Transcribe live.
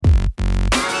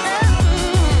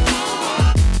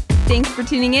Thanks for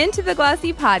tuning in to the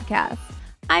Glossy Podcast.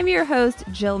 I'm your host,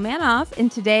 Jill Manoff,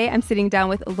 and today I'm sitting down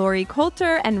with Lori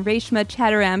Coulter and Reshma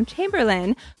Chattaram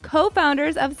Chamberlin,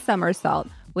 co-founders of Summersalt,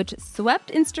 which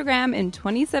swept Instagram in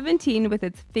 2017 with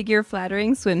its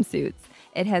figure-flattering swimsuits.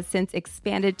 It has since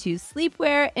expanded to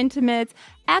sleepwear, intimates,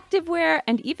 activewear,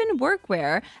 and even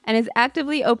workwear, and is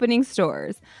actively opening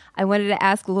stores. I wanted to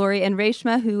ask Lori and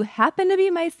Reshma, who happen to be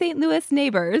my St. Louis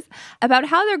neighbors, about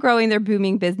how they're growing their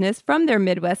booming business from their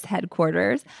Midwest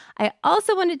headquarters. I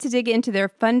also wanted to dig into their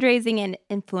fundraising and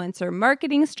influencer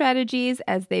marketing strategies,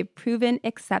 as they've proven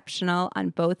exceptional on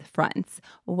both fronts.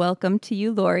 Welcome to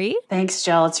you, Lori. Thanks,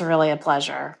 Jill. It's really a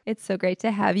pleasure. It's so great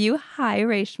to have you. Hi,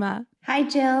 Reshma. Hi,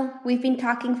 Jill. We've been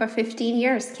talking for 15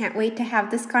 years. Can't wait to have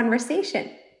this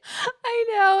conversation. I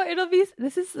know.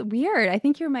 This is weird. I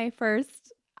think you're my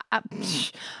first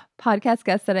podcast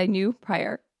guest that I knew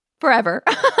forever.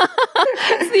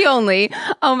 It's the only.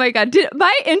 Oh my God.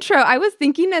 My intro, I was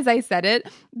thinking as I said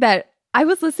it that I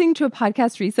was listening to a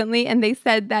podcast recently and they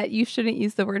said that you shouldn't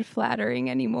use the word flattering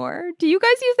anymore. Do you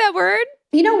guys use that word?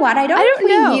 You know what? I don't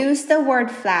think we use the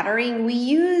word flattering. We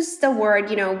use the word,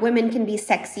 women can be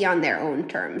sexy on their own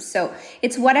terms. So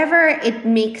it's whatever it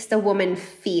makes the woman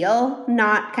feel,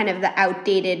 not kind of the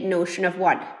outdated notion of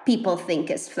what people think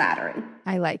is flattering.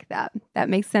 I like that. That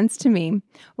makes sense to me.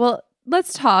 Well,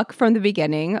 let's talk from the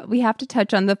beginning. We have to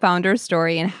touch on the founder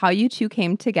story and how you two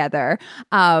came together.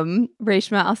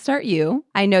 Reshma, I'll start you.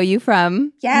 I know you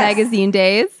from magazine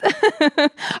days,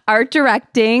 art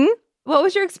directing. What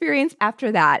was your experience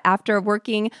after that, after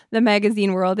working the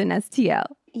magazine world in STL?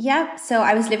 Yep. So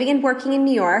I was living and working in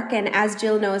New York. And as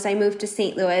Jill knows, I moved to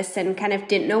St. Louis and kind of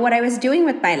didn't know what I was doing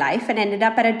with my life and ended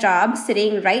up at a job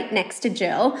sitting right next to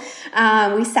Jill.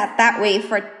 We sat that way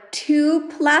for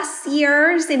 2+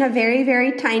 years in a very,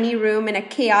 very tiny room in a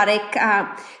chaotic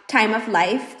time of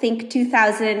life. Think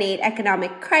 2008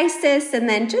 economic crisis, and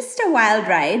then just a wild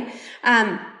ride.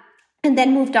 And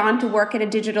then moved on to work at a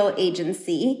digital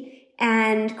agency.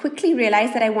 And quickly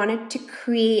realized that I wanted to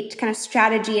create kind of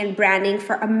strategy and branding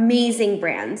for amazing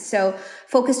brands. So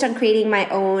focused on creating my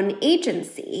own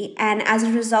agency. And as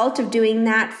a result of doing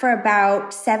that for about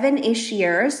 7-ish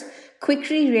years,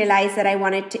 quickly realized that I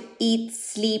wanted to eat,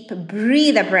 sleep,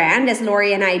 breathe a brand, as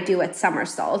Lori and I do at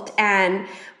Summersalt. And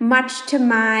much to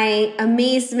my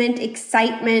amazement,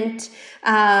 excitement,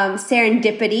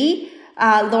 serendipity,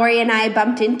 Lori and I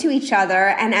bumped into each other,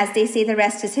 and as they say, the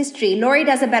rest is history. Lori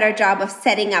does a better job of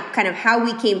setting up kind of how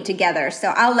we came together, so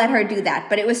I'll let her do that,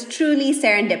 but it was truly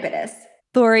serendipitous.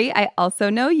 Lori, I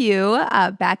also know you.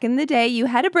 Back in the day, you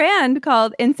had a brand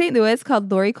in St. Louis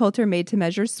called Lori Coulter Made to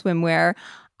Measure Swimwear.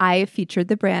 I featured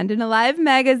the brand in a live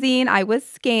magazine. I was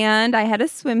scanned. I had a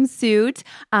swimsuit.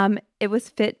 It was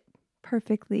fit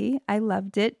perfectly. I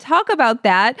loved it. Talk about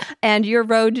that and your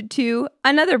road to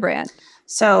another brand.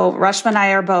 So Reshma and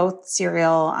I are both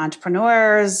serial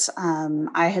entrepreneurs.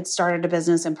 I had started a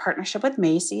business in partnership with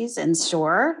Macy's in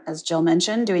store, as Jill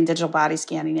mentioned, doing digital body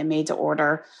scanning and made to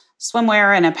order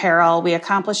swimwear and apparel. We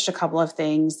accomplished a couple of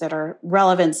things that are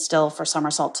relevant still for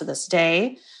Summersalt to this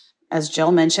day. As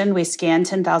Jill mentioned, we scanned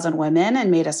 10,000 women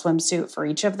and made a swimsuit for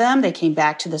each of them. They came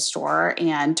back to the store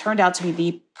and turned out to be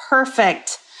the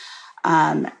perfect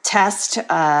test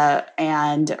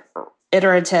and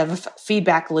iterative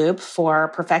feedback loop for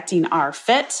perfecting our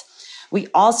fit. We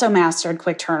also mastered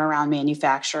quick turnaround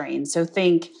manufacturing. So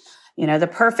think, the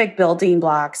perfect building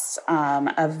blocks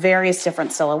of various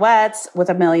different silhouettes with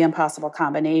a million possible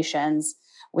combinations.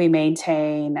 We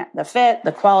maintain the fit,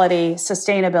 the quality,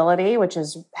 sustainability, which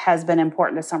has been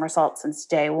important to Summersalt since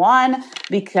day one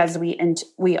because we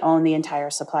own the entire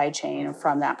supply chain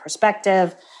from that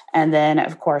perspective. And then,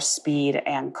 of course, speed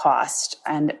and cost.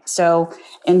 And so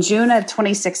in June of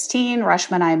 2016,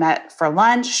 Reshma and I met for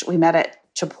lunch. We met at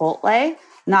Chipotle,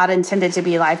 not intended to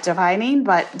be life-defining,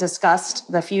 but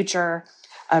discussed the future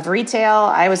of retail.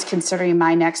 I was considering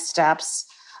my next steps,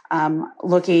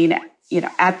 looking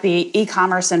at the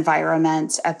e-commerce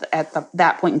environment at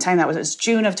that point in time. That was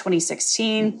June of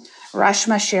 2016.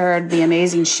 Reshma shared the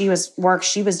amazing work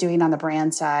she was doing on the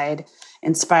brand side,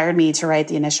 inspired me to write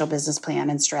the initial business plan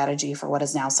and strategy for what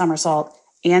is now Summersalt.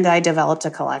 And I developed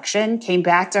a collection, came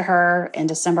back to her in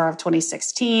December of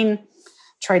 2016,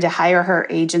 tried to hire her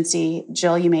agency.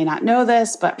 Jill, you may not know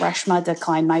this, but Reshma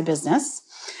declined my business.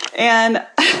 And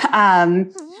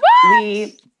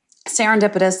we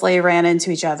serendipitously ran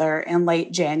into each other in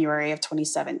late January of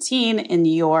 2017 in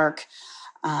New York.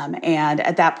 And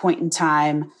at that point in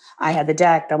time, I had the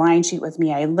deck, the line sheet with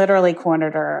me. I literally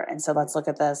cornered her and said, let's look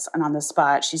at this. And on the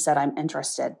spot, she said, I'm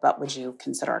interested, but would you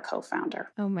consider a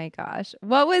co-founder? Oh my gosh.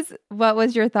 What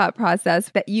was your thought process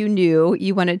that you knew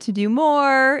you wanted to do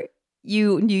more?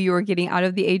 You knew you were getting out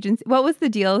of the agency. What was the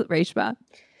deal, Reshma?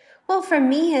 Well, for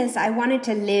me is I wanted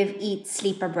to live, eat,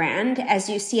 sleep a brand. As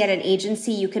you see at an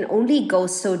agency, you can only go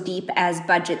so deep as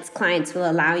budgets clients will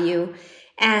allow you.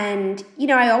 And,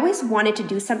 I always wanted to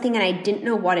do something and I didn't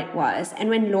know what it was. And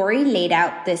when Lori laid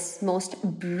out this most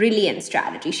brilliant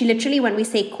strategy, she literally, when we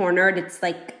say cornered, it's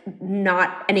like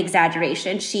not an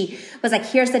exaggeration. She was like,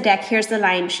 here's the deck, here's the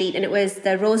line sheet. And it was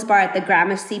the Rose Bar at the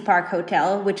Gramercy Park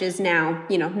Hotel, which is now,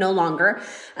 no longer.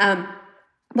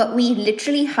 But we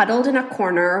literally huddled in a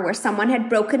corner where someone had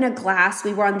broken a glass.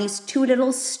 We were on these two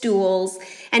little stools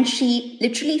and she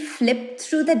literally flipped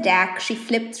through the deck. She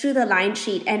flipped through the line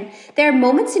sheet. And there are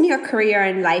moments in your career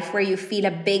and life where you feel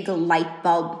a big light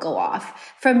bulb go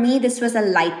off. For me, this was a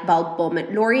light bulb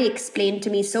moment. Lori explained to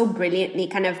me so brilliantly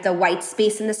kind of the white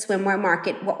space in the swimwear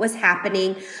market, what was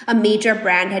happening. A major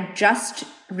brand had just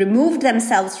removed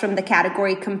themselves from the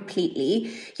category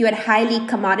completely. You had highly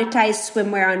commoditized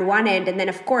swimwear on one end, and then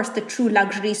of course the true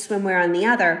luxury swimwear on the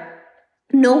other.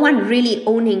 No one really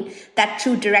owning that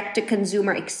true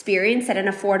direct-to-consumer experience at an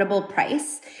affordable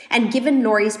price. And given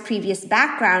Lori's previous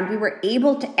background, we were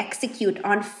able to execute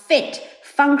on fit,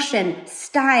 function,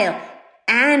 style,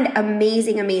 and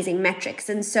amazing metrics.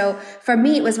 And so for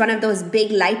me, it was one of those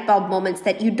big light bulb moments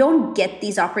that you don't get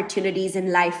these opportunities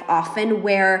in life often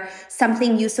where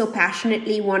something you so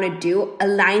passionately want to do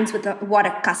aligns with what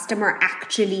a customer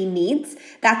actually needs.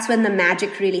 That's when the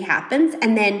magic really happens.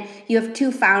 And then you have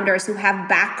two founders who have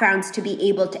backgrounds to be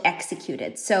able to execute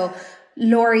it. So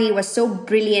Lori was so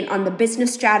brilliant on the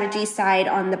business strategy side,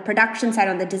 on the production side,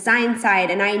 on the design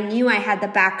side. And I knew I had the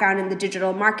background in the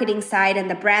digital marketing side and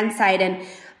the brand side. And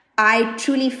I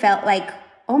truly felt like,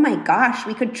 oh my gosh,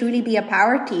 we could truly be a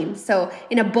power team. So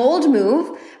in a bold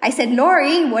move, I said,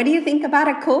 Lori, what do you think about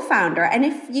a co-founder? And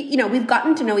if we've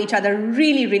gotten to know each other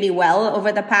really, really well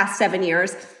over the past 7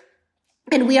 years.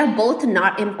 And we are both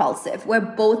not impulsive. We're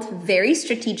both very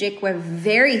strategic. We're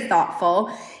very thoughtful.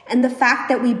 And the fact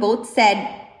that we both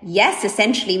said yes,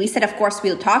 essentially, we said, of course,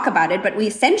 we'll talk about it, but we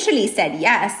essentially said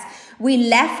yes. We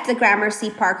left the Gramercy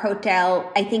Park Hotel,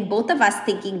 I think both of us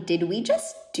thinking, did we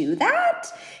just do that?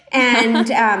 And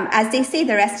as they say,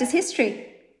 the rest is history.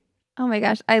 Oh my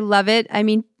gosh, I love it. I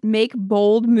mean, make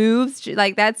bold moves.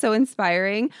 Like, that's so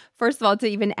inspiring. First of all, to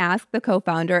even ask the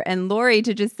co-founder and Lori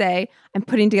to just say, I'm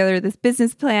putting together this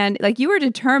business plan. Like, you were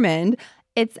determined.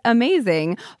 It's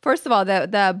amazing. First of all,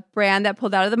 the brand that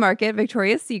pulled out of the market,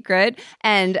 Victoria's Secret,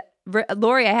 and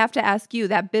Lori, I have to ask you,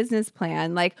 that business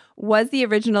plan, like, was the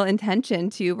original intention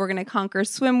to, we're going to conquer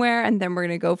swimwear and then we're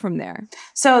going to go from there?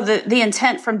 So the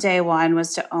intent from day one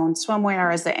was to own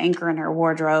swimwear as the anchor in her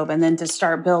wardrobe and then to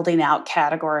start building out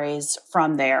categories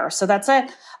from there. So that's a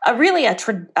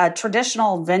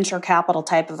traditional venture capital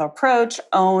type of approach,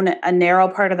 own a narrow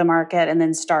part of the market and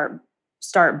then start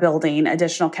building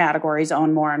additional categories,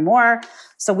 own more and more.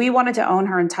 So we wanted to own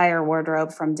her entire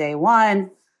wardrobe from day one.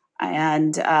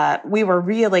 And we were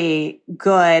really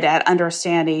good at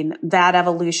understanding that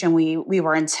evolution. We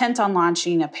were intent on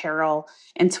launching apparel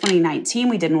in 2019.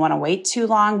 We didn't want to wait too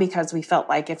long because we felt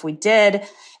like if we did,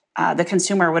 the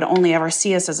consumer would only ever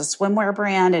see us as a swimwear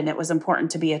brand, and it was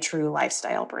important to be a true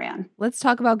lifestyle brand. Let's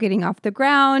talk about getting off the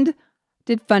ground.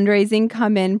 Did fundraising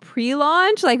come in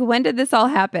pre-launch? Like, when did this all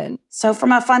happen? So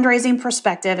from a fundraising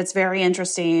perspective, it's very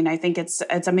interesting. I think it's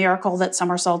a miracle that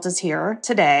Summersalt is here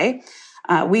today.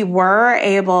 We were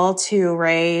able to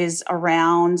raise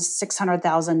around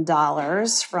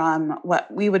 $600,000 from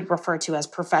what we would refer to as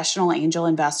professional angel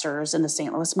investors in the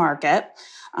St. Louis market.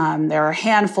 There are a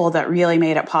handful that really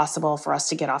made it possible for us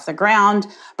to get off the ground,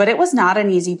 but it was not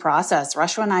an easy process.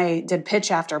 Reshma and I did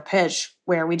pitch after pitch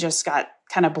where we just got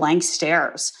kind of blank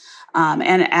stares.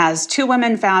 And as two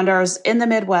women founders in the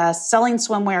Midwest selling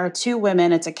swimwear to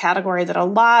women, it's a category that a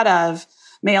lot of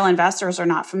male investors are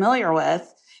not familiar with.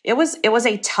 It was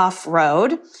a tough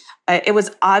road. It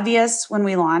was obvious when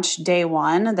we launched day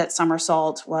one that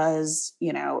Summersalt was,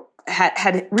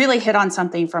 had really hit on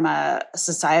something from a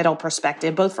societal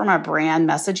perspective, both from a brand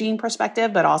messaging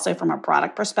perspective, but also from a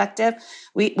product perspective.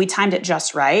 We timed it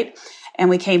just right. And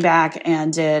we came back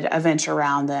and did a venture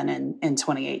round then in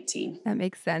 2018. That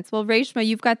makes sense. Well, Reshma,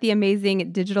 you've got the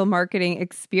amazing digital marketing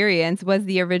experience. Was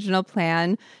the original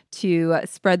plan to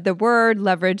spread the word,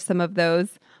 leverage some of those,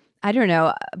 I don't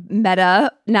know,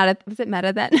 was it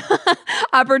Meta then?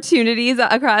 opportunities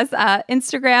across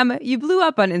Instagram. You blew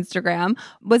up on Instagram.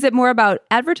 Was it more about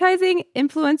advertising,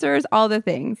 influencers, all the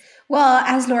things? Well,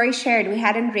 as Lori shared, we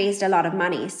hadn't raised a lot of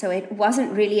money. So it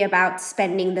wasn't really about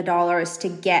spending the dollars to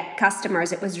get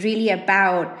customers. It was really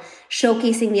about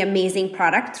showcasing the amazing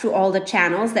product through all the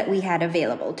channels that we had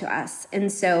available to us.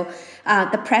 And so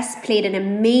the press played an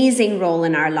amazing role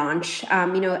in our launch.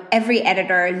 Every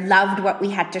editor loved what we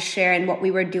had to share and what we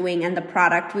were doing and the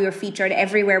product. We were featured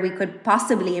everywhere we could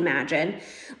possibly imagine.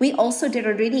 We also did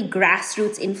a really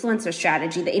grassroots influencer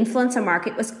strategy. The influencer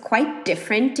market was quite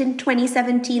different in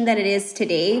 2017 than it is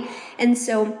today. And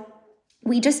so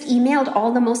we just emailed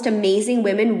all the most amazing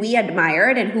women we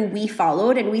admired and who we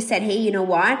followed. And we said, hey, you know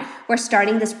what? We're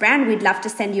starting this brand. We'd love to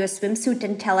send you a swimsuit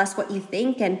and tell us what you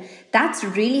think. And that's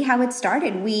really how it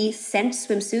started. We sent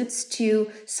swimsuits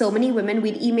to so many women.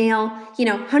 We'd email,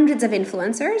 hundreds of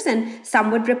influencers, and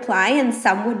some would reply and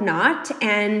some would not.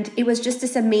 And it was just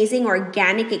this amazing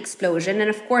organic explosion. And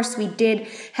of course, we did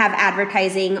have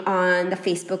advertising on the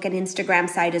Facebook and Instagram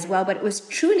side as well, but it was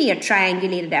truly a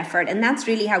triangulated effort. And that's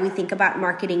really how we think about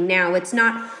marketing now. It's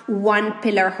not one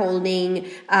pillar holding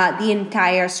the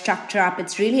entire structure up.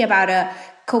 It's really about a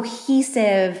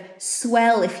cohesive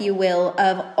swell, if you will,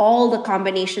 of all the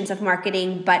combinations of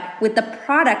marketing, but with the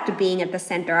product being at the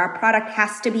center. Our product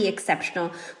has to be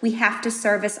exceptional. We have to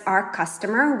service our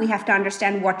customer. We have to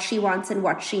understand what she wants and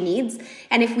what she needs.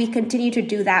 And if we continue to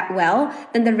do that well,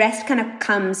 then the rest kind of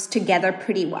comes together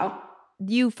pretty well.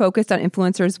 You focused on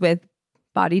influencers with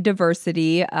body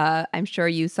diversity. I'm sure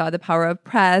you saw the power of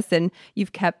press and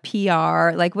you've kept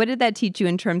PR. What did that teach you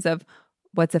in terms of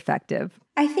what's effective?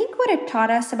 I think what it taught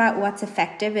us about what's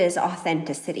effective is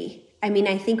authenticity.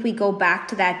 I think we go back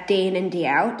to that day in and day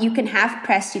out. You can have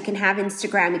press, you can have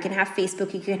Instagram, you can have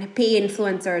Facebook, you can pay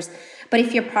influencers. But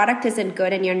if your product isn't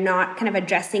good and you're not kind of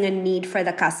addressing a need for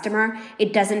the customer,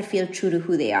 it doesn't feel true to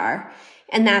who they are.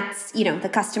 And that's, the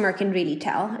customer can really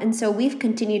tell. And so we've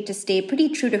continued to stay pretty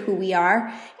true to who we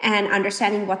are and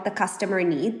understanding what the customer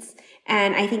needs.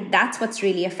 And I think that's what's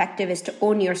really effective, is to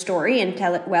own your story and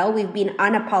tell it well. We've been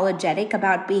unapologetic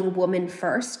about being woman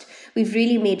first. We've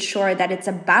really made sure that it's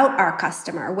about our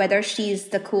customer, whether she's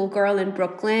the cool girl in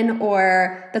Brooklyn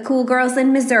or the cool girls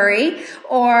in Missouri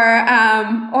or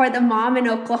the mom in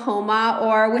Oklahoma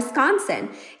or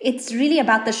Wisconsin. It's really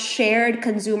about the shared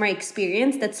consumer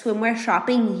experience that swimwear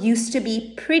shopping used to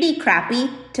be pretty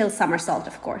crappy till Summersalt,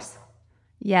 of course.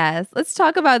 Yes. Let's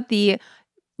talk about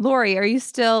Lori, are you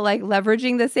still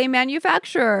leveraging the same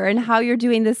manufacturer and how you're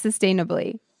doing this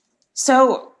sustainably?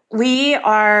 So we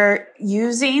are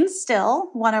using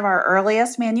still one of our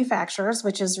earliest manufacturers,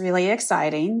 which is really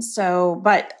exciting.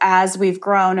 But as we've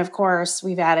grown, of course,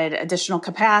 we've added additional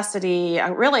capacity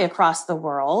really across the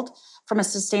world. From a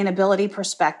sustainability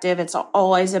perspective, it's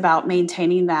always about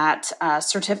maintaining that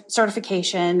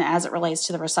certification as it relates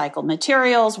to the recycled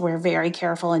materials. We're very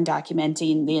careful in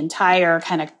documenting the entire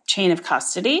kind of chain of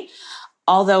custody.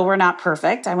 Although we're not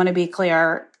perfect, I want to be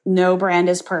clear, no brand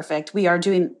is perfect. We are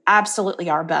doing absolutely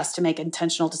our best to make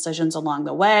intentional decisions along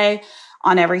the way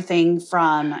on everything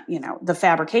from, the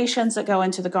fabrications that go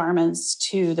into the garments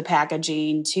to the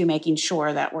packaging to making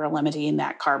sure that we're limiting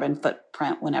that carbon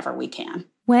footprint whenever we can.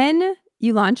 When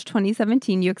you launched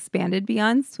 2017, you expanded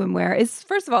beyond swimwear.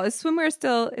 First of all, is swimwear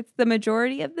still, it's the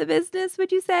majority of the business,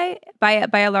 would you say, by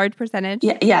a large percentage?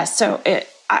 Yeah. So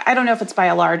I don't know if it's by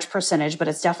a large percentage, but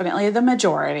it's definitely the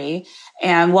majority.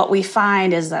 And what we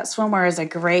find is that swimwear is a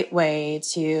great way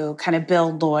to kind of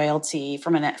build loyalty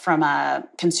from a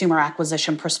consumer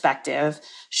acquisition perspective.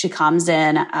 She comes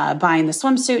in buying the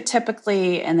swimsuit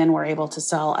typically, and then we're able to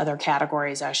sell other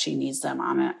categories as she needs them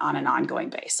on an ongoing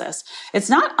basis. It's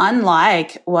not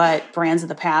unlike what brands of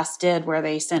the past did, where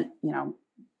they sent,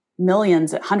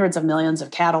 millions, hundreds of millions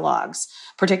of catalogs,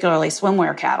 particularly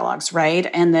swimwear catalogs, right?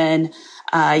 And then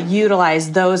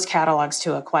utilize those catalogs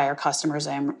to acquire customers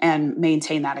and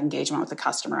maintain that engagement with the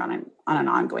customer on an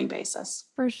ongoing basis.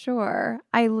 For sure.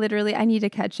 I need to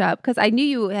catch up because I knew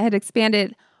you had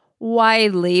expanded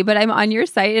widely, but I'm on your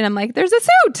site and I'm like, there's a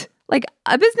suit, like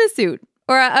a business suit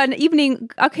or an evening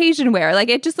occasion wear.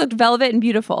 It just looked velvet and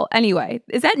beautiful. Anyway,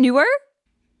 is that newer?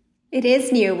 It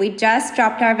is new. We just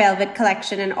dropped our velvet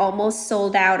collection and almost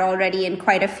sold out already in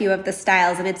quite a few of the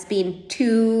styles. And it's been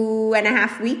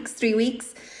 2.5 weeks, 3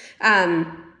 weeks.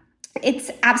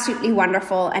 It's absolutely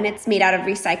wonderful. And it's made out of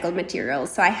recycled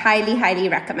materials. So I highly, highly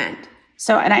recommend.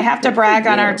 And I have to brag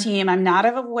on our team. I'm not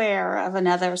aware of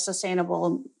another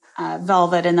sustainable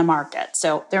velvet in the market.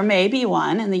 So there may be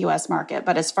one in the U.S. market.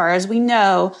 But as far as we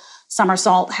know,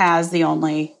 Summersalt has the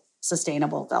only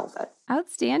sustainable velvet.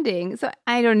 Outstanding. So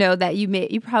I don't know that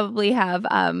you probably have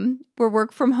we're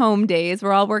work from home days.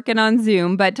 We're all working on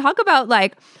Zoom, but talk about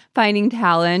like finding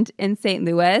talent in St.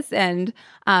 Louis and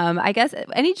I guess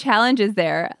any challenges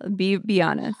there. Be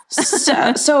honest.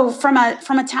 So from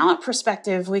a talent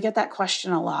perspective, we get that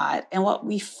question a lot. And what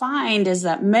we find is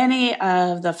that many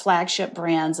of the flagship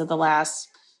brands of the last,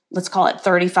 let's call it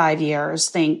 35 years,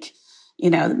 think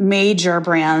major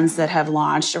brands that have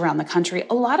launched around the country,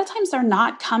 a lot of times they're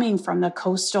not coming from the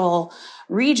coastal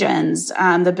regions,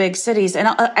 the big cities. And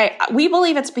we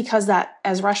believe it's because that,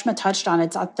 as Reshma touched on,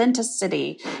 it's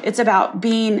authenticity. It's about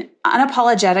being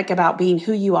unapologetic about being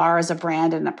who you are as a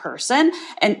brand and a person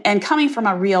and coming from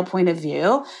a real point of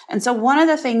view. And so one of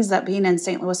the things that being in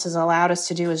St. Louis has allowed us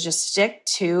to do is just stick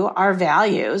to our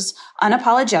values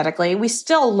unapologetically. We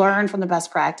still learn from the best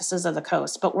practices of the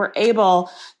coast, but we're able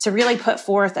to really put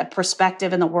forth a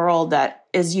perspective in the world that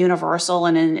is universal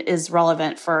and is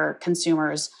relevant for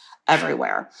consumers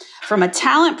everywhere. From a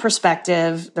talent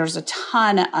perspective, there's a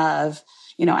ton of,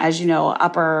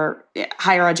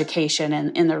 higher education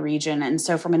in the region. And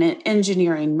so from an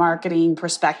engineering marketing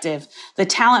perspective, the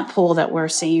talent pool that we're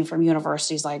seeing from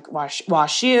universities like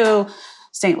WashU,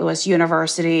 St. Louis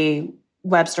University,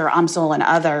 Webster, UMSL, and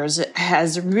others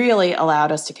has really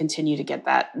allowed us to continue to get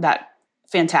that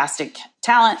fantastic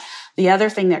talent. The other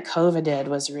thing that COVID did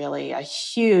was really a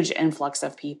huge influx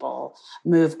of people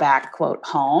move back, quote,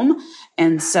 home.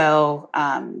 And so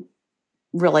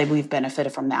really we've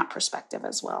benefited from that perspective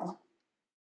as well.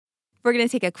 We're going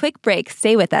to take a quick break.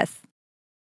 Stay with us.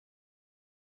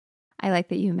 I like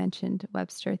that you mentioned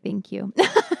Webster. Thank you.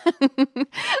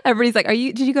 Everybody's like,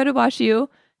 did you go to WashU?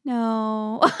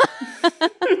 No. What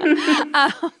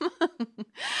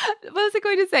was I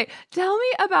going to say? Tell me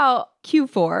about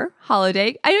Q4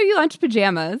 holiday. I know you launched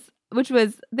pajamas, which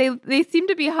was, they seem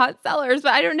to be hot sellers,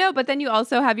 but I don't know. But then you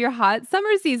also have your hot summer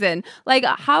season. Like,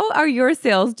 how are your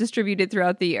sales distributed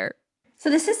throughout the year? So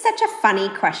this is such a funny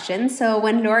question. So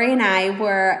when Lori and I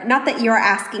were, not that you're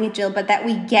asking it, Jill, but that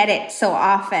we get it so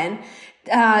often,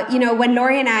 when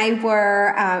Lori and I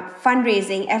were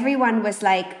fundraising, everyone was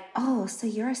like, oh, so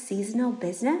you're a seasonal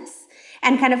business?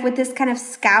 And kind of with this kind of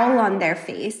scowl on their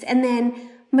face. And then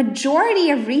majority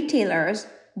of retailers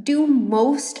do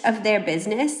most of their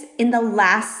business in the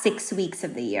last 6 weeks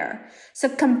of the year. So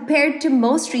compared to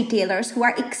most retailers who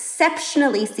are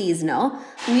exceptionally seasonal,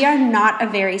 we are not a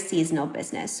very seasonal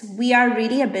business. We are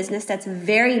really a business that's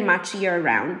very much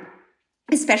year-round,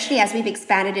 especially as we've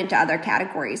expanded into other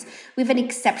categories. We have an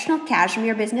exceptional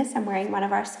cashmere business. I'm wearing one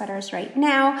of our sweaters right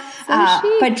now.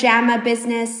 Pajama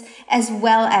business, as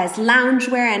well as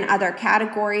loungewear and other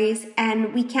categories.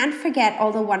 And we can't forget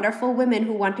all the wonderful women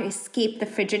who want to escape the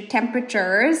frigid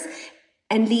temperatures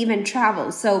and leave and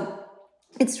travel. So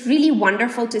it's really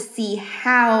wonderful to see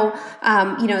how,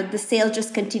 the sales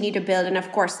just continue to build and, of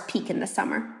course, peak in the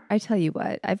summer. I tell you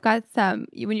what, I've got some,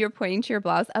 when you were pointing to your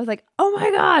blouse, I was like, oh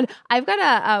my God, I've got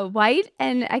a white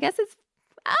and I guess it's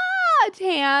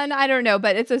tan. I don't know,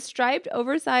 but it's a striped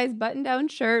oversized button down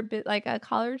shirt, bit like a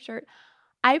collared shirt.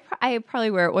 I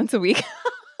probably wear it once a week.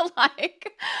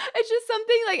 Like, it's just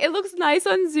something like, it looks nice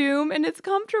on Zoom and it's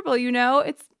comfortable,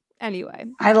 Anyway,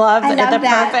 I love the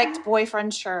perfect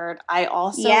boyfriend shirt. I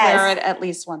also wear it at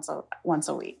least once a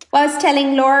week. Well, I was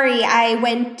telling Lori, I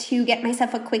went to get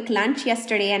myself a quick lunch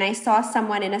yesterday and I saw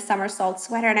someone in a Summersalt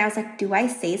sweater and I was like, do I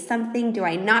say something? Do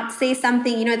I not say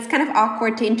something? It's kind of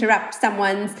awkward to interrupt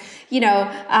someone's,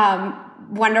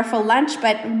 wonderful lunch.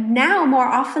 But now more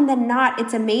often than not,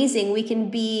 it's amazing. We can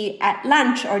be at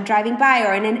lunch or driving by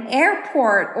or in an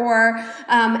airport or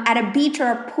at a beach or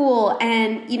a pool.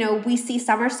 And, we see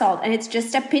Summersalt and it's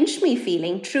just a pinch me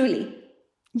feeling, truly.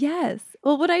 Yes.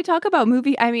 Well, when I talk about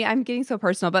moving, I'm getting so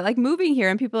personal, but like moving here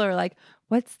and people are like,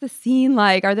 what's the scene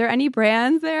like? Are there any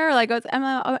brands there? Like, and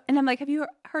I'm like, have you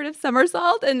heard of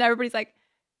Summersalt? And everybody's like,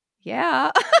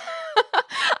 yeah.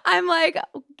 I'm like,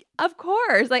 of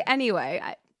course. Like, anyway,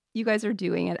 you guys are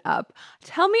doing it up.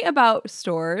 Tell me about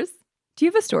stores. Do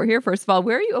you have a store here? First of all,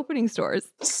 where are you opening stores?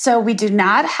 So we do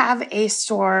not have a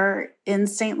store in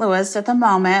St. Louis at the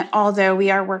moment, although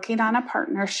we are working on a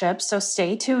partnership. So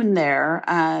stay tuned there,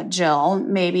 Jill,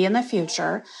 maybe in the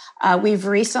future. We've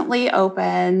recently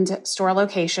opened store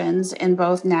locations in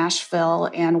both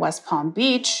Nashville and West Palm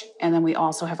Beach. And then we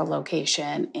also have a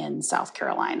location in South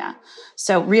Carolina.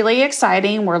 So really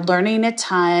exciting. We're learning a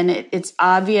ton. It's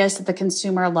obvious that the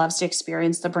consumer loves to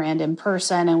experience the brand in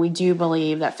person. And we do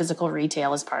believe that physical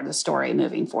retail is part of the story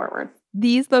moving forward.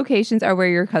 these locations are where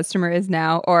your customer is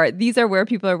now, or these are where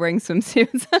people are wearing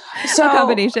swimsuits? So, a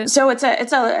combination. So it's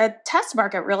a test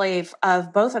market really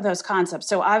of both of those concepts.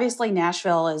 So obviously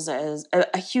Nashville is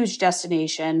a huge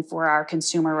destination for our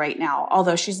consumer right now.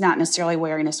 Although she's not necessarily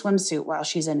wearing a swimsuit while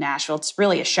she's in Nashville, it's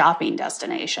really a shopping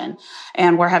destination.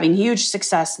 And we're having huge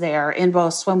success there in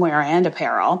both swimwear and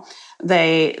apparel.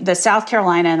 The South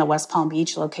Carolina and the West Palm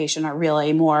Beach location are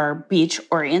really more beach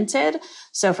oriented.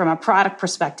 So from a product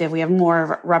perspective, we have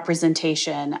more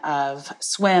representation of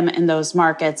swim in those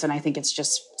markets. And I think it's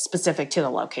just specific to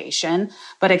the location,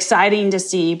 but exciting to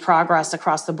see progress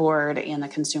across the board and the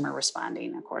consumer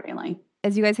responding accordingly.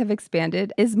 As you guys have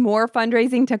expanded, is more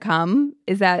fundraising to come?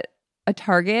 Is that a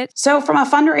target? So from a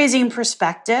fundraising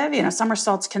perspective,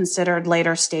 Summersalt's considered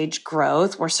later stage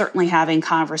growth. We're certainly having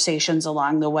conversations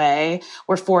along the way.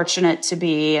 We're fortunate to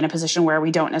be in a position where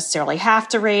we don't necessarily have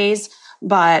to raise,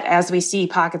 but as we see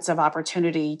pockets of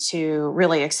opportunity to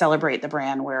really accelerate the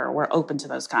brand, we're open to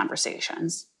those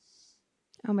conversations.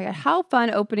 Oh my God, how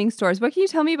fun opening stores. What can you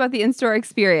tell me about the in-store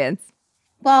experience?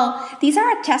 Well, these are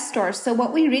our test stores. So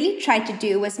what we really tried to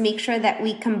do was make sure that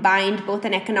we combined both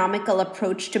an economical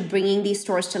approach to bringing these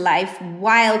stores to life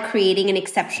while creating an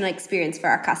exceptional experience for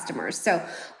our customers. So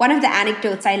one of the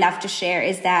anecdotes I love to share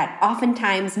is that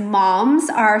oftentimes moms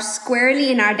are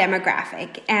squarely in our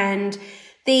demographic, and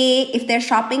if they're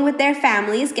shopping with their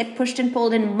families, get pushed and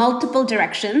pulled in multiple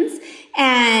directions,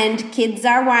 and kids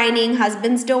are whining,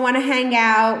 husbands don't want to hang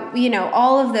out,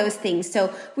 all of those things.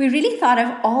 So we really thought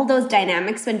of all those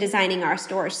dynamics when designing our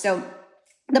stores. So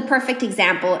the perfect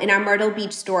example, in our Myrtle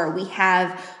Beach store, we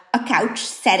have a couch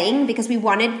setting because we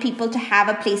wanted people to have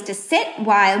a place to sit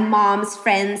while moms,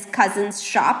 friends, cousins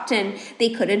shopped, and they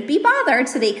couldn't be bothered,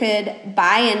 so they could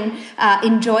buy and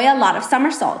enjoy a lot of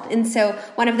Summersalt. And so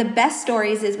one of the best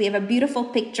stories is we have a beautiful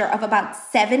picture of about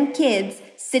 7 kids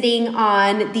sitting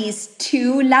on these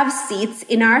 2 love seats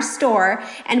in our store,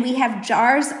 and we have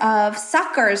jars of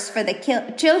suckers for the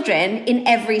children in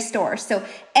every store. So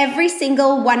every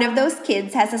single one of those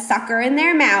kids has a sucker in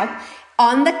their mouth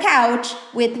on the couch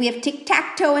we have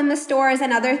tic-tac-toe in the stores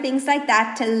and other things like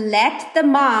that to let the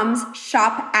moms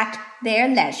shop at their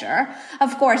leisure.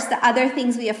 Of course, the other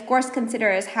things we of course consider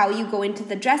is how you go into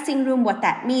the dressing room, what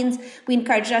that means. We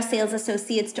encourage our sales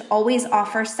associates to always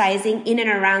offer sizing in and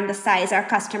around the size our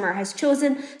customer has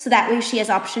chosen. So that way she has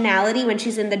optionality when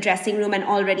she's in the dressing room and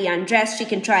already undressed. She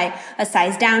can try a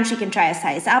size down, she can try a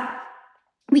size up.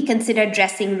 We consider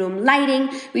dressing room lighting.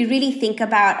 We really think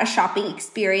about a shopping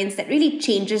experience that really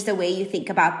changes the way you think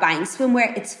about buying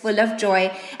swimwear. It's full of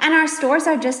joy. And our stores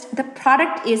are the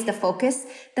product is the focus.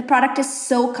 The product is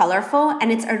so colorful,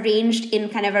 and it's arranged in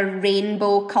kind of a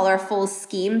rainbow colorful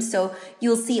scheme. So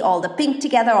you'll see all the pink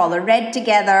together, all the red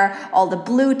together, all the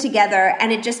blue together,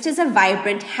 and it just is a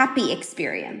vibrant, happy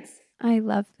experience. I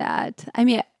love that. I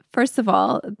mean, first of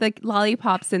all, the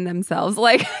lollipops in themselves,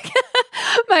 like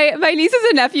my nieces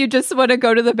and nephew just want to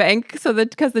go to the bank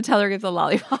because the teller gives a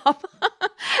lollipop.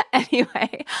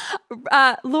 Anyway,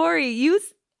 Lori,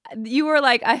 you were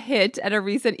like a hit at a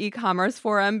recent e-commerce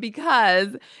forum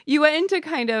because you went into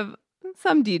kind of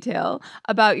some detail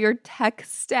about your tech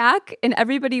stack, and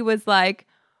everybody was like,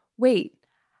 wait,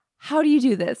 how do you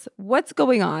do this? What's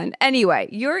going on? Anyway,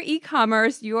 your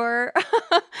e-commerce, your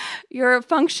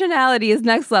functionality is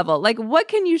next level. Like, what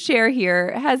can you share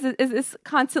here? Is this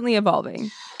constantly evolving?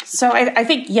 So I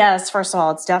think, yes, first of all,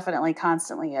 it's definitely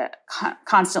constantly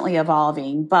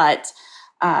evolving, but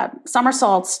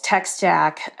Summersalt's tech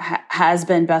stack has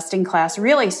been best in class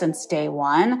really since day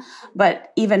one.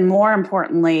 But even more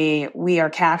importantly, we are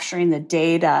capturing the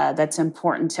data that's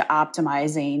important to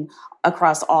optimizing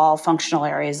across all functional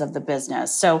areas of the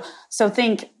business. So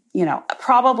think,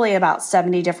 probably about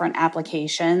 70 different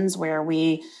applications where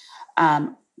we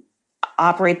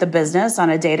operate the business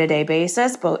on a day-to-day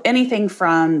basis, but anything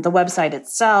from the website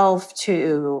itself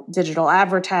to digital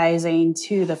advertising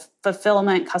to the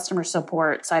fulfillment, customer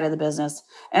support side of the business,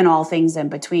 and all things in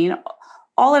between.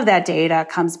 All of that data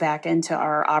comes back into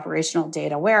our operational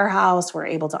data warehouse. We're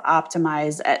able to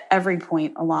optimize at every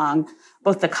point along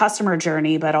both the customer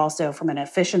journey, but also from an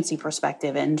efficiency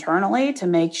perspective internally to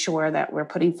make sure that we're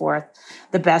putting forth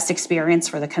the best experience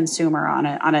for the consumer on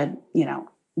a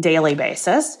daily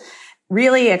basis.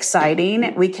 Really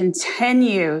exciting. We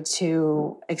continue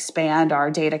to expand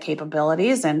our data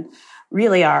capabilities and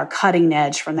really are cutting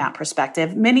edge from that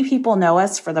perspective. Many people know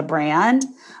us for the brand,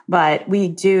 but we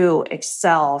do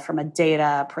excel from a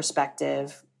data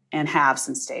perspective and have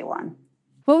since day one.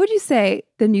 What would you say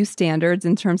the new standards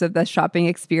in terms of the shopping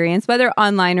experience, whether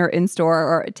online or in store,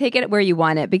 or take it where you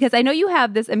want it? Because I know you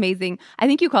have this amazing, I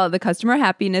think you call it the customer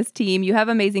happiness team. You have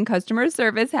amazing customer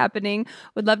service happening.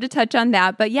 Would love to touch on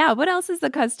that. But yeah, what else is the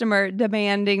customer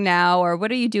demanding now, or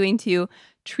what are you doing to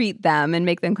treat them and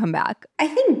make them come back? I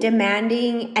think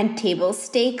demanding and table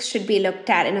stakes should be looked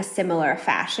at in a similar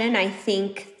fashion. I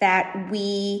think that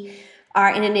we are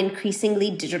in an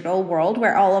increasingly digital world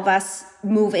where all of us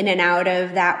move in and out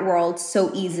of that world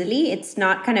so easily. It's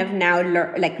not kind of now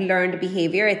learned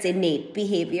behavior, it's innate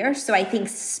behavior. So I think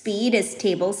speed is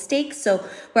table stakes. So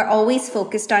we're always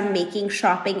focused on making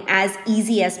shopping as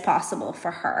easy as possible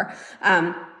for her.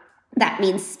 That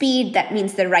means speed, that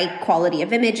means the right quality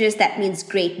of images, that means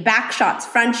great back shots,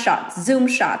 front shots, zoom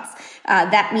shots.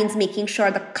 That means making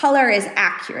sure the color is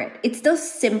accurate. It's those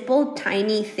simple,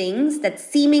 tiny things that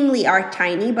seemingly are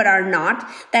tiny but are not,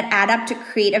 that add up to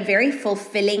create a very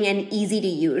fulfilling and easy to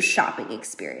use shopping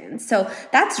experience. So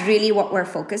that's really what we're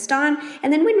focused on.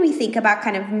 And then when we think about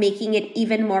kind of making it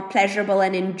even more pleasurable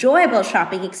and enjoyable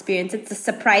shopping experience, it's a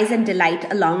surprise and delight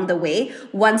along the way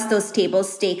once those table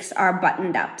stakes are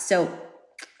buttoned up. So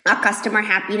our customer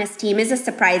happiness team is a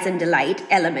surprise and delight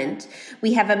element.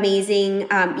 We have amazing,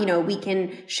 we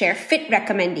can share fit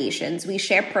recommendations. We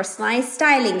share personalized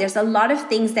styling. There's a lot of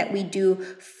things that we do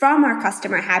from our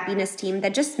customer happiness team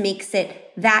that just makes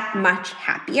it that much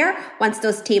happier once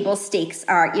those table stakes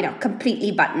are, completely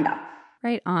buttoned up.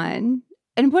 Right on.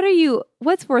 And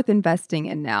what's worth investing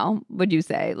in now, would you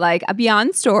say? Like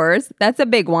beyond stores, that's a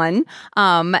big one.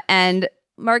 And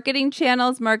marketing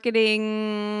channels,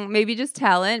 maybe just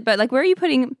talent, but like where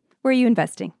are you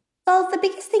investing? Well, the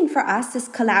biggest thing for us is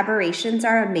collaborations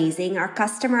are amazing. Our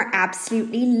customer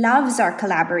absolutely loves our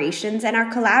collaborations, and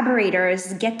our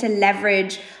collaborators get to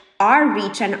leverage our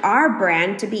reach and our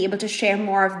brand to be able to share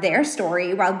more of their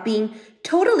story while being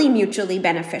totally mutually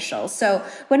beneficial. So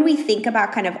when we think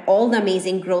about kind of all the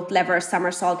amazing growth levers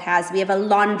Summersalt has, we have a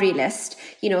laundry list,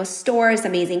 stores,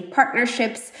 amazing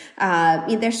partnerships.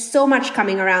 There's so much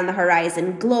coming around the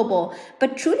horizon, global,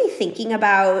 but truly thinking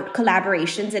about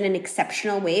collaborations in an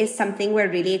exceptional way is something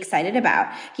we're really excited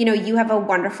about. You have a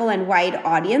wonderful and wide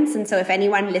audience. And so if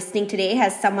anyone listening today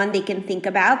has someone they can think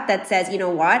about that says,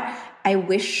 I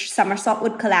wish Summersalt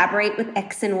would collaborate with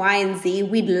X and Y and Z,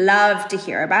 we'd love to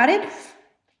hear about it.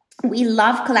 We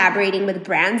love collaborating with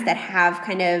brands that have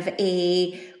kind of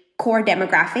a core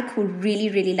demographic who really,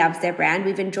 really loves their brand.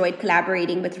 We've enjoyed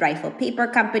collaborating with Rifle Paper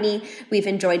Company. We've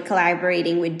enjoyed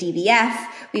collaborating with DVF. I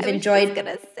was going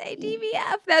to say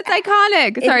DVF. That's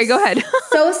iconic. Sorry, go ahead.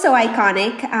 so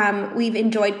iconic. We've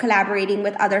enjoyed collaborating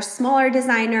with other smaller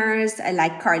designers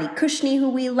like Carly Kushney, who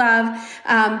we love.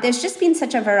 There's just been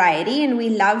such a variety, and we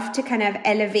love to kind of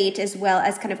elevate as well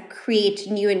as kind of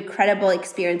create new incredible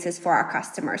experiences for our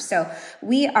customers. So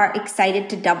we are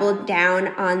excited to double down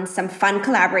on some fun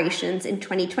collaborations in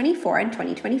 2024 and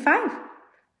 2025.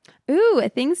 Ooh,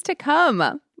 things to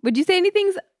come. Would you say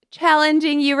anything's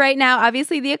challenging you right now?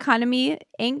 Obviously, the economy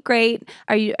ain't great.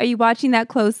 Are you watching that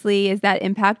closely? Is that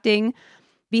impacting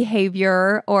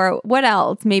behavior, or what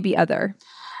else? Maybe other?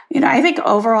 I think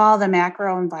overall the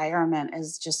macro environment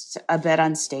is just a bit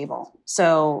unstable.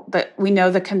 So, but we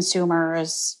know the consumer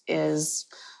is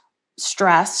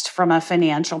stressed from a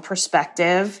financial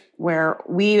perspective, where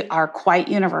we are quite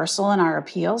universal in our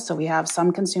appeal. So we have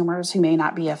some consumers who may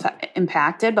not be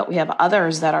impacted, but we have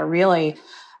others that are really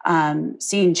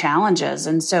seeing challenges.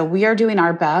 And so we are doing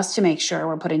our best to make sure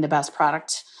we're putting the best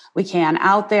product we can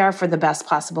out there for the best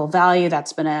possible value.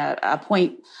 That's been a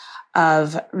point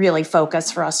of really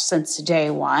focus for us since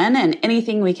day one. And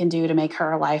anything we can do to make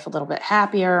her life a little bit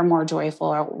happier, more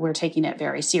joyful, we're taking it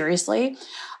very seriously.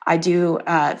 I do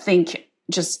think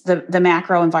just the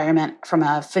macro environment from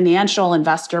a financial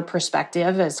investor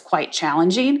perspective is quite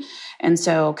challenging. And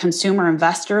so consumer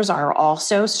investors are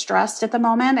also stressed at the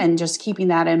moment, and just keeping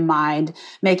that in mind,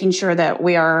 making sure that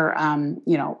we are,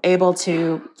 able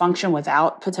to function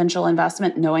without potential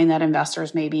investment, knowing that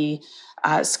investors may be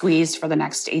squeezed for the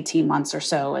next 18 months or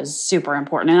so is super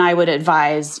important. And I would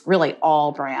advise really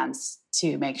all brands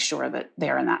to make sure that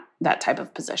they're in that type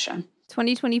of position.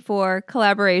 2024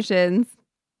 collaborations,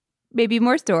 maybe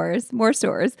more stores.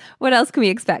 What else can we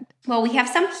expect? Well, we have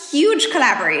some huge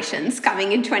collaborations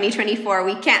coming in 2024.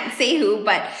 We can't say who,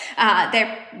 but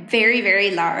they're very,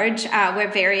 very large.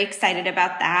 We're very excited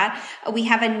about that. We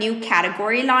have a new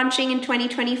category launching in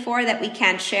 2024 that we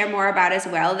can't share more about as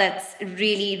well. That's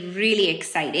really, really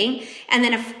exciting. And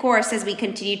then, of course, as we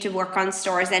continue to work on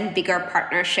stores and bigger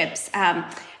partnerships,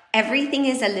 Everything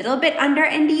is a little bit under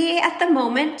NDA at the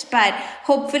moment, but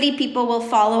hopefully people will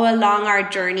follow along our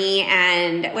journey,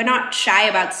 and we're not shy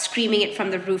about screaming it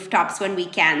from the rooftops when we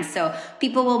can. So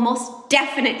people will most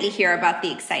definitely hear about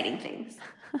the exciting things.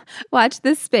 Watch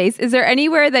this space. Is there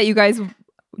anywhere that you guys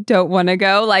don't want to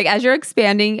go? Like, as you're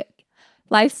expanding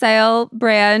lifestyle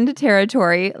brand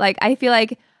territory, like, I feel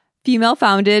like female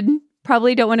founded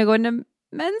probably don't want to go into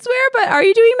menswear, but are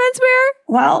you doing menswear?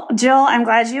 Well, Jill, I'm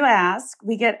glad you asked.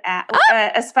 We get,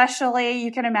 especially,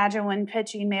 you can imagine when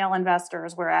pitching male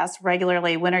investors, we're asked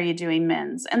regularly, when are you doing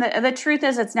men's? And the truth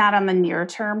is, it's not on the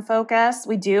near-term focus.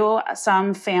 We do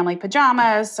some family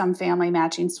pajamas, some family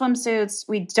matching swimsuits.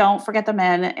 We don't forget the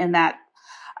men in that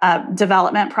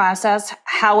development process.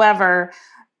 However,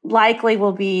 likely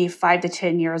will be 5 to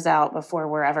 10 years out before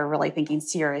we're ever really thinking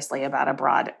seriously about a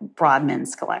broad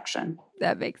men's collection.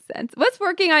 That makes sense. What's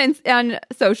working on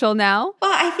social now?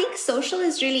 Well, I think social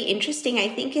is really interesting. I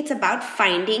think it's about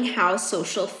finding how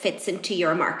social fits into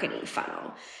your marketing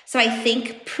funnel. So I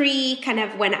think kind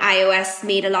of when iOS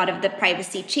made a lot of the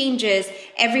privacy changes,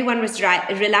 everyone was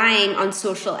relying on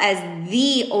social as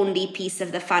the only piece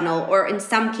of the funnel, or in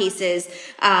some cases,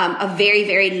 a very,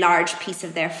 very large piece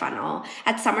of their funnel.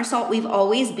 At Summersalt, we've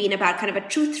always been about kind of a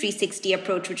true 360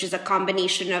 approach, which is a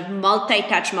combination of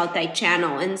multi-touch,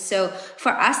 multi-channel. And so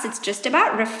for us, it's just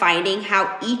about refining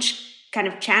how each kind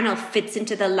of channel fits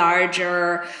into the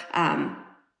larger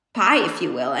pie, if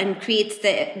you will, and creates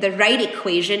the right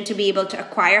equation to be able to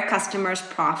acquire customers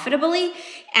profitably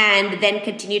and then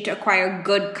continue to acquire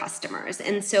good customers.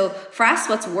 And so for us,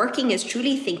 what's working is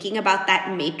truly thinking about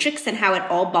that matrix and how it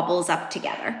all bubbles up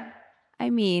together. I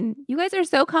mean, you guys are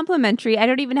so complimentary. I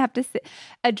don't even have to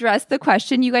address the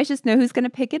question. You guys just know who's going to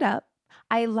pick it up.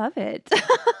 I love it.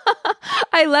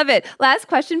 I love it. Last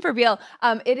question for Beal.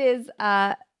 It is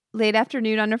late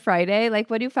afternoon on a Friday. Like,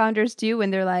 what do founders do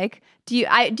when they're like, do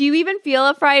you even feel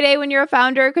a Friday when you're a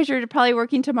founder? Because you're probably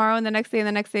working tomorrow and the next day and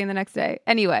the next day and the next day.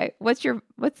 Anyway, what's the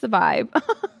vibe?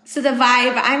 So the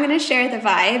vibe, I'm going to share the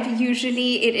vibe.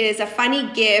 Usually it is a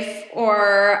funny GIF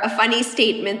or a funny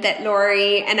statement that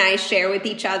Lori and I share with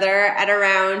each other at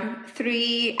around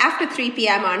after 3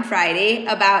 p.m. on Friday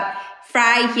about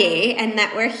Friday and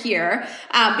that we're here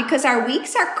because our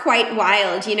weeks are quite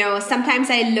wild. You know, sometimes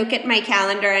I look at my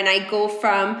calendar and I go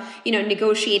from,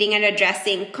 negotiating and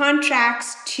addressing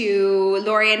contracts to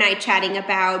Lori and I chatting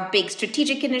about big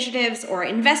strategic initiatives or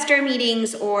investor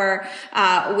meetings, or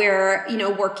we're,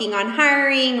 working on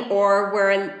hiring, or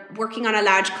we're working on a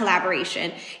large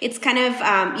collaboration. It's kind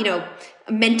of,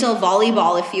 mental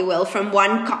volleyball, if you will, from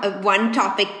one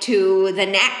topic to the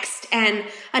next. And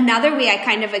another way I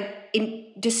kind of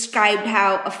described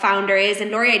how a founder is,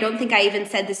 and Lori, I don't think I even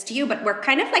said this to you, but we're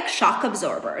kind of like shock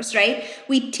absorbers, right?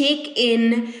 We take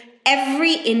in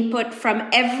every input from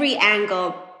every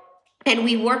angle, and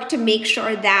we work to make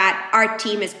sure that our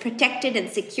team is protected and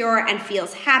secure and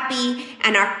feels happy,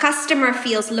 and our customer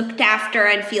feels looked after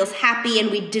and feels happy, and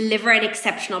we deliver an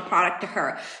exceptional product to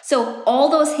her. So all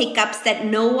those hiccups that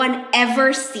no one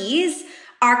ever sees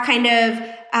are kind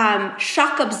of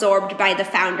shock absorbed by the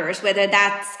founders, whether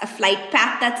that's a flight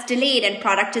path that's delayed and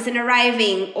product isn't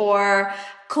arriving, or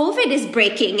COVID is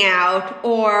breaking out,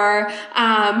 or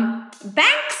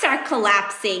banks are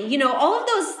collapsing, all of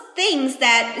those things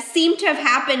that seem to have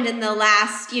happened in the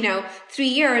last, 3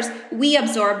 years. We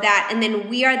absorb that, and then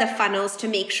we are the funnels to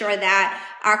make sure that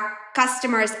our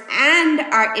customers and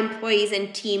our employees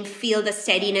and team feel the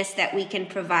steadiness that we can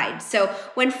provide. So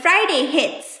when Friday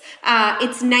hits,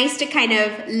 it's nice to kind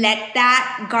of let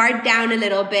that guard down a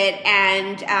little bit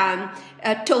and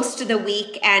toast to the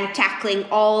week and tackling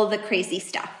all the crazy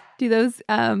stuff. Do those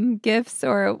GIFs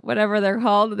or whatever they're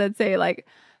called that say like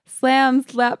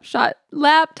slams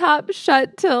laptop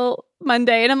shut till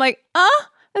Monday, and I'm like,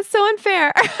 that's so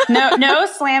unfair. No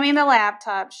slamming the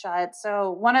laptop shut.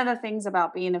 So one of the things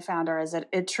about being a founder is that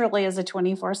it truly is a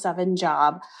 24/7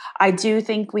 job. I do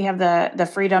think we have the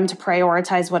freedom to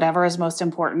prioritize whatever is most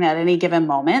important at any given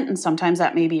moment. And sometimes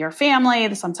that may be your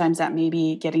family. Sometimes that may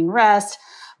be getting rest.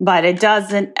 But it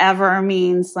doesn't ever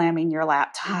mean slamming your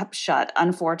laptop shut,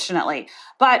 unfortunately.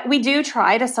 But we do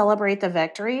try to celebrate the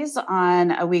victories on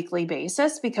a weekly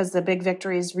basis, because the big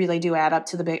victories really do add up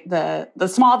to the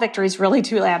small victories really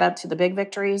do add up to the big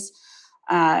victories.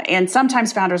 And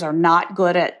sometimes founders are not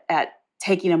good at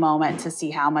taking a moment to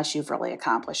see how much you've really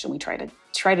accomplished. And we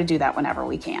try to do that whenever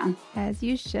we can. As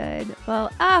you should. Well,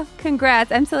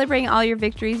 congrats. I'm celebrating all your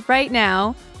victories right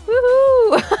now.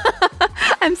 Woohoo!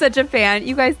 I'm such a fan.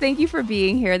 You guys, thank you for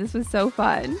being here. This was so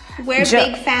fun. We're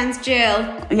big fans,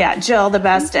 Jill. Yeah, Jill, the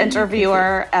best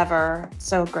interviewer ever.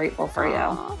 So grateful for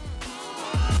you.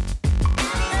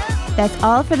 That's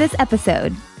all for this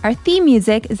episode. Our theme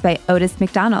music is by Otis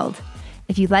McDonald.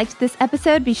 If you liked this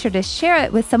episode, be sure to share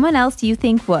it with someone else you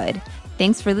think would.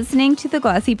 Thanks for listening to the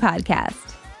Glossy Podcast.